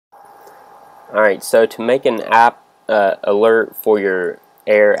Alright, so to make an app alert for your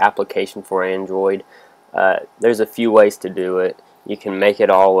Air application for Android, there's a few ways to do it. You can make it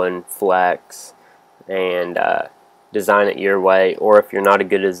all in Flex and design it your way, or if you're not a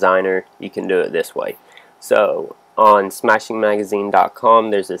good designer, you can do it this way. So on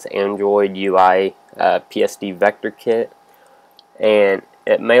smashingmagazine.com there's this Android UI PSD vector kit, and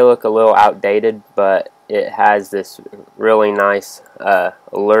it may look a little outdated, but it has this really nice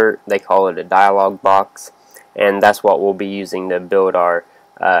alert. They call it a dialog box, and that's what we'll be using to build our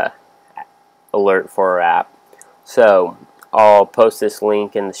alert for our app. So I'll post this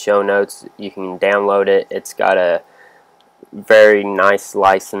link in the show notes. You can download it. It's got a very nice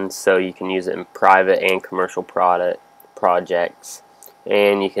license, so you can use it in private and commercial projects,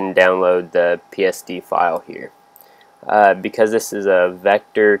 and you can download the PSD file here. Because this is a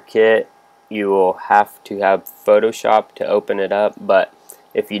vector kit, you will have to have Photoshop to open it up, but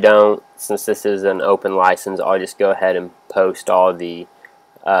if you don't, since this is an open license, I'll just go ahead and post all the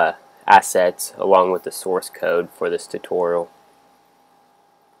assets along with the source code for this tutorial.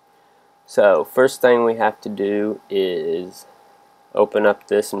 So first thing we have to do is open up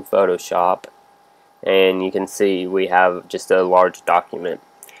this in Photoshop, and you can see we have just a large document.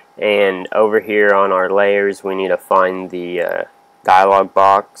 And over here on our layers, we need to find the dialog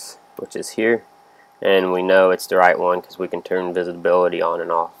box, which is here, and we know it's the right one because we can turn visibility on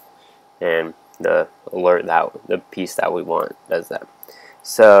and off, and the alert, the piece that we want, does that.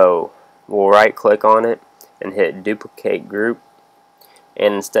 So we'll right click on it and hit duplicate group,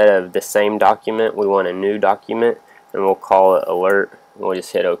 and instead of the same document, we want a new document, and we'll call it alert, and we'll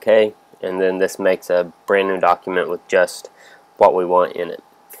just hit OK, and then this makes a brand new document with just what we want in it.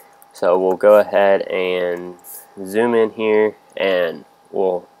 So we'll go ahead and zoom in here, and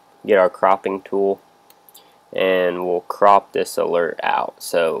we'll get our cropping tool, and we'll crop this alert out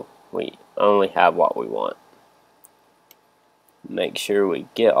so we only have what we want. Make sure we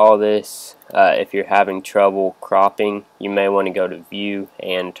get all this. If you're having trouble cropping, you may want to go to view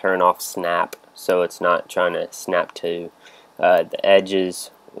and turn off snap, so it's not trying to snap to the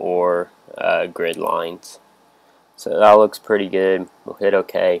edges or grid lines. So that looks pretty good. We'll hit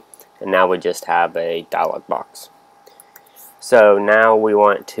OK, and now we just have a dialog box. So now we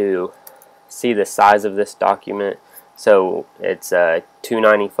want to see the size of this document. So it's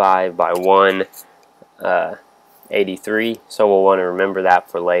 295 by 183, so we'll want to remember that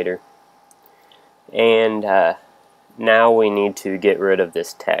for later. And now we need to get rid of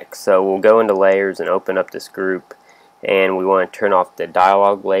this text. So we'll go into layers and open up this group, and we want to turn off the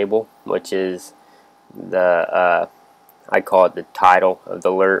dialog label, which is the I call it the title of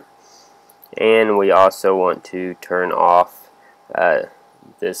the alert. And we also want to turn off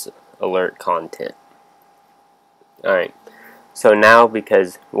this alert content. Alright, so now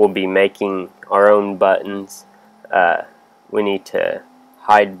because we'll be making our own buttons, we need to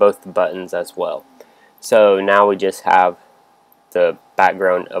hide both the buttons as well. So now we just have the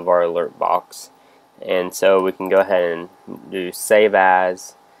background of our alert box, and so we can go ahead and do save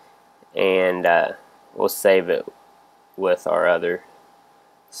as, and we'll save it with our other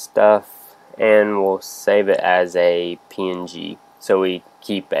stuff, and we'll save it as a PNG, so we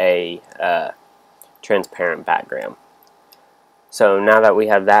keep a transparent background. So now that we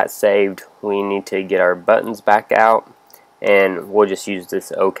have that saved, we need to get our buttons back out, and we'll just use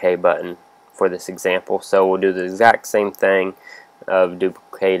this OK button for this example. So we'll do the exact same thing of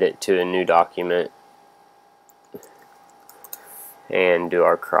duplicate it to a new document and do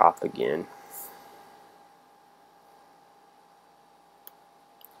our crop again.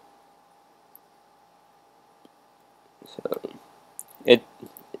 So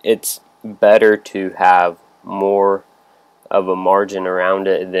it's better to have more of a margin around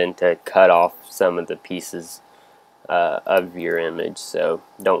it than to cut off some of the pieces of your image. So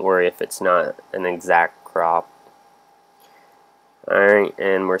don't worry if it's not an exact crop. Alright,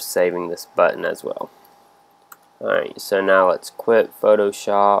 and we're saving this button as well. Alright, so now let's quit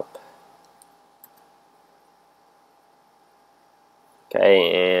Photoshop.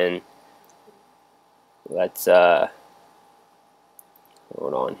 Okay, and let's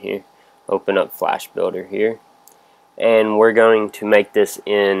hold on here, open up Flash Builder here, and we're going to make this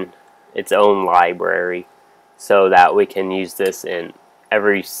in its own library so that we can use this in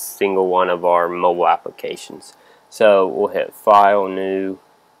every single one of our mobile applications. So we'll hit File, New,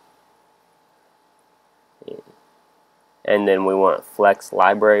 and then we want Flex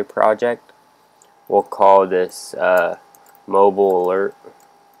Library Project. We'll call this Mobile Alert,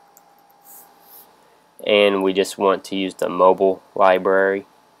 and we just want to use the mobile library,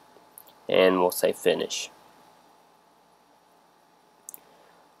 and we'll say Finish.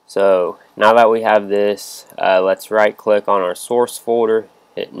 So now that we have this, let's right click on our source folder,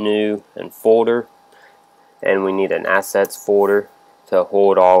 hit new and folder, and we need an assets folder to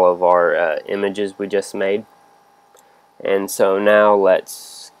hold all of our images we just made. And so now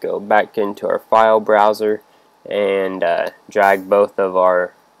let's go back into our file browser and drag both of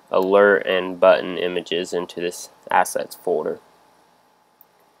our alert and button images into this assets folder.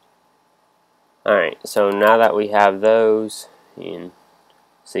 Alright, so now that we have those, you can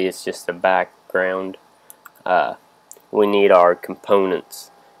see it's just the background, we need our components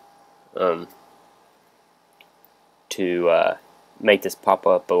to make this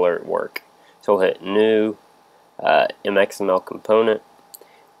pop-up alert work. So we'll hit new MXML component,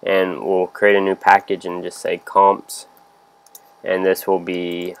 and we'll create a new package and just say comps, and this will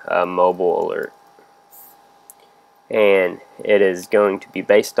be a mobile alert, and it is going to be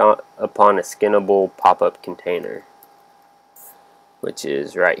based upon a skinnable pop-up container, which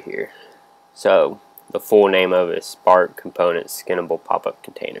is right here. So the full name of it is Spark Component Skinnable Pop-up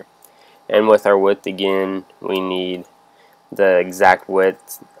Container. And with our width again, we need the exact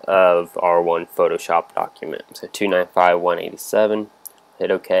width of our one Photoshop document. So 295/187.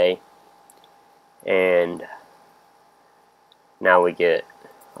 Hit OK, and now we get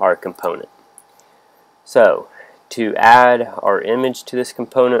our component. So to add our image to this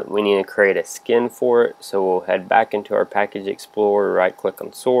component, we need to create a skin for it. So we'll head back into our Package Explorer, right click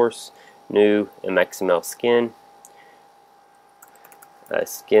on Source, New, MXML Skin,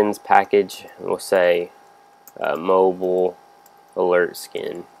 Skins package, and we'll say Mobile Alert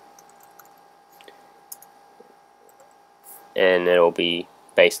Skin, and it'll be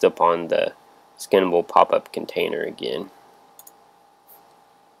based upon the skinnable pop-up container again.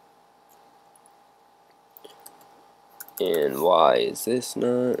 And why is this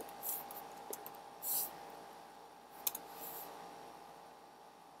not?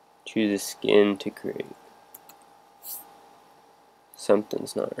 Choose a skin to create.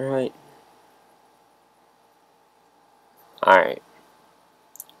 Something's not right. Alright,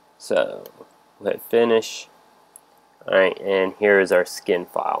 so we'll hit finish. Alright, and here is our skin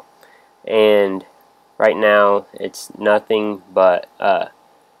file. And right now it's nothing but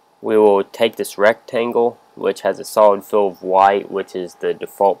we will take this rectangle, which has a solid fill of white, which is the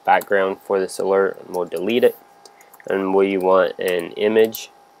default background for this alert, and we'll delete it. And we want an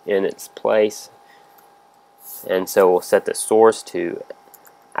image in its place, and so we'll set the source to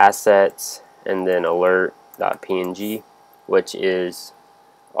assets and then alert.png, which is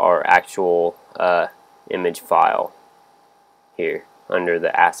our actual image file here under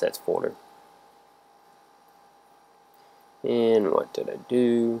the assets folder. And what did I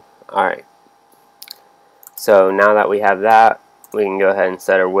do? Alright, so now that we have that, we can go ahead and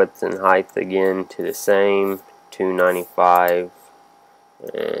set our width and height again to the same, 295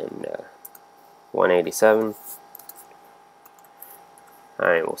 and 187.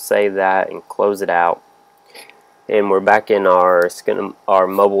 Alright, we'll save that and close it out. And we're back in our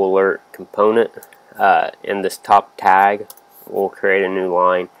mobile alert component. In this top tag, we'll create a new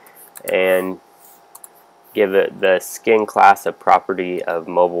line and give it the skin class a property of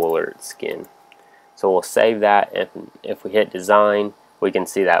mobile alert skin. So we'll save that, and if we hit design, we can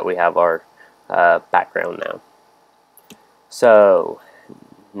see that we have our background now. So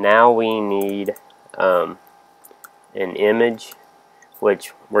now we need an image,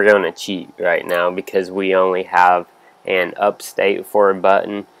 which we're going to cheat right now because we only have an up state for a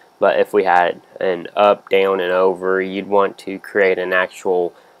button. But if we had an up, down, and over, you'd want to create an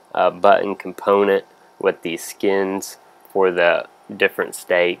actual button component with these skins for the different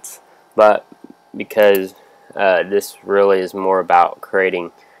states. But because this really is more about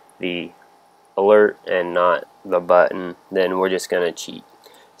creating the alert and not the button, then we're just going to cheat.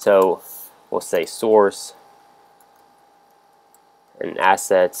 So we'll say source and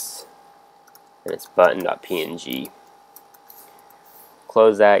assets, and it's button.png.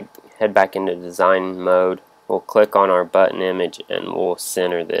 Close that, head back into design mode. We'll click on our button image and we'll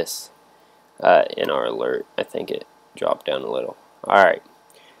center this in our alert. I think it dropped down a little. Alright,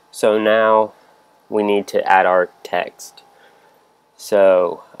 so now we need to add our text.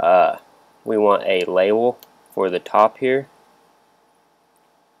 So we want a label for the top here.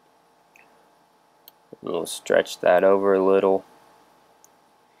 We'll stretch that over a little.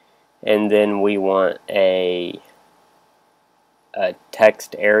 And then we want a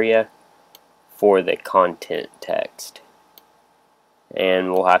text area for the content text.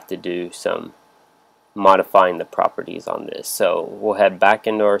 And we'll have to do some modifying the properties on this. So we'll head back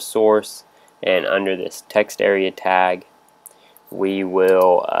into our source, and under this text area tag, we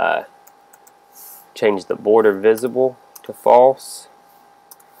will change the border visible to false,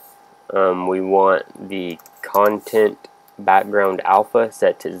 we want the content background alpha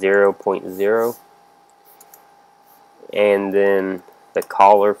set to 0.0, and then the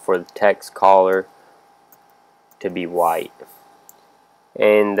color for the text color to be white.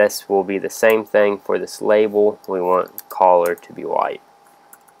 And this will be the same thing for this label. We want color to be white.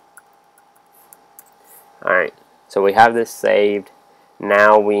 Alright, so we have this saved.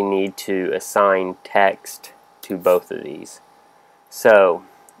 Now we need to assign text to both of these. So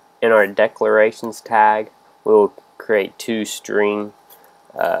in our declarations tag, we'll create two string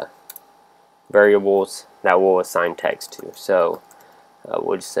variables that we'll assign text to. So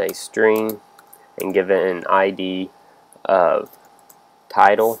we'll just say string and give it an ID of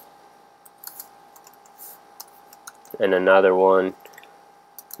title, and another one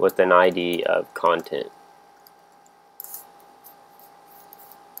with an ID of content.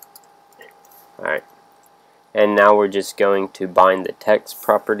 Alright, and now we're just going to bind the text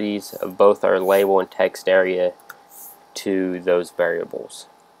properties of both our label and text area to those variables.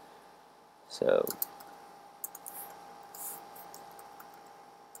 So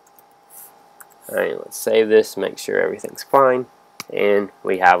alright, let's save this, make sure everything's fine, and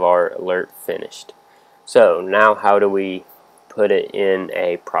we have our alert finished. So now how do we put it in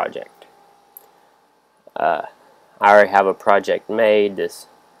a project? I already have a project made. This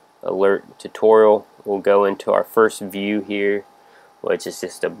alert tutorial will go into our first view here, which is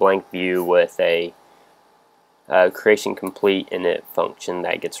just a blank view with a creation complete init function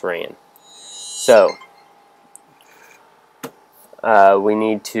that gets ran. So we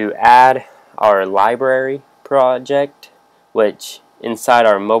need to add our library project, which inside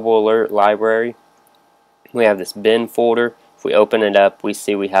our mobile alert library we have this bin folder. If we open it up, we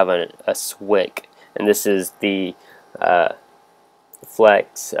see we have a SWIC, and this is the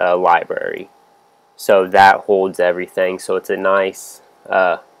Flex library. So that holds everything. So it's a nice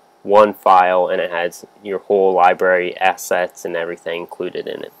one file, and it has your whole library assets and everything included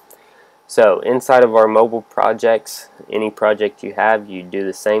in it. So inside of our mobile projects, any project you have, you do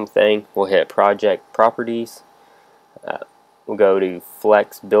the same thing. We'll hit project properties. We'll go to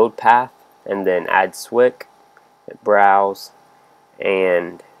Flex build path and then add SWIC, hit browse,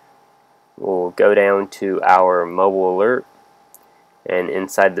 and we'll go down to our mobile alert, and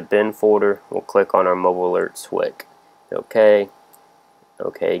inside the bin folder we'll click on our mobile alert SWIC. OK,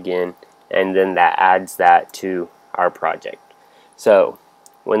 OK again, and then that adds that to our project. So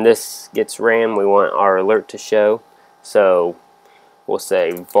when this gets ran, we want our alert to show. So we'll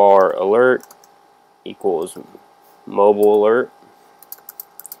say var alert equals mobile alert,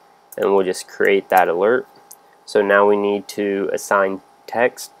 and we'll just create that alert. So now we need to assign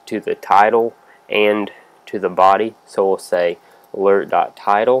text to the title and to the body. So we'll say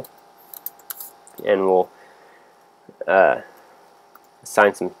alert.title, and we'll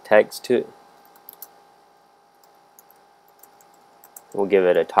assign some text to it. We'll give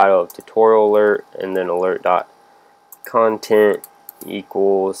it a title of tutorial alert, and then alert.content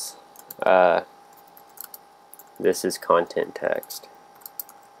equals this is content text.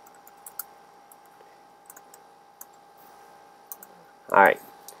 Alright,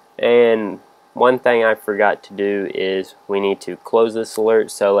 and one thing I forgot to do is we need to close this alert.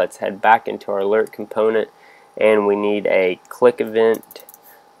 So let's head back into our alert component, and we need a click event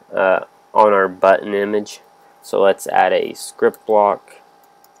on our button image. So let's add a script block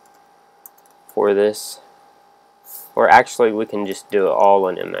for this, or actually we can just do it all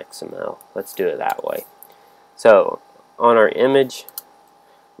in MXML. Let's do it that way. So on our image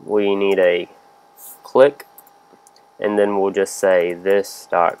we need a click, and then we'll just say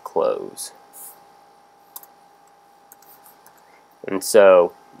this.close. And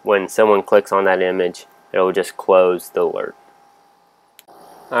so when someone clicks on that image, it'll just close the alert.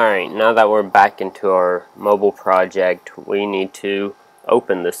 Alright, now that we're back into our mobile project, we need to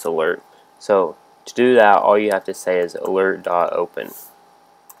open this alert. So to do that, all you have to say is alert.open.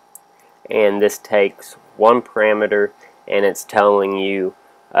 And this takes one parameter, and it's telling you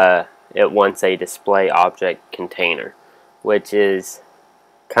it wants a display object container, which is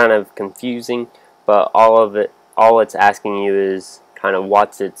kind of confusing, but all it's asking you is kind of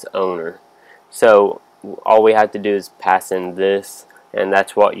what's its owner. So all we have to do is pass in this, and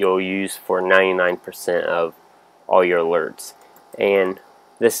that's what you'll use for 99% of all your alerts. And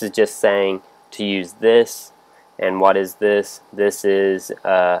this is just saying to use this. And what is this? This is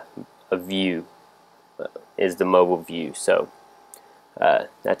a view, is the mobile view. So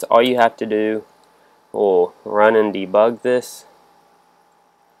that's all you have to do. We'll run and debug this.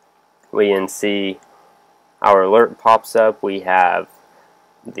 We can see our alert pops up. We have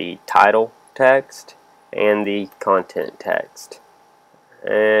the title text and the content text.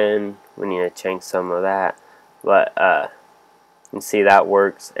 and we need to change some of that, but you can see that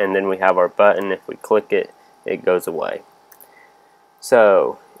works. And then we have our button. If we click it, it goes away.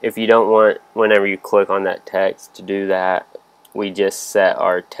 So if you don't want, whenever you click on that text, to do that, we just set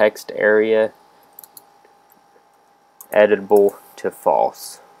our text area editable to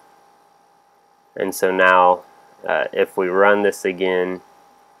false. And so now if we run this again,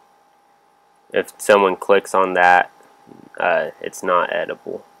 if someone clicks on that, it's not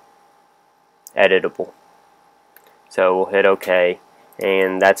editable. So we'll hit OK,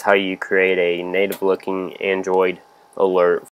 and that's how you create a native looking Android alert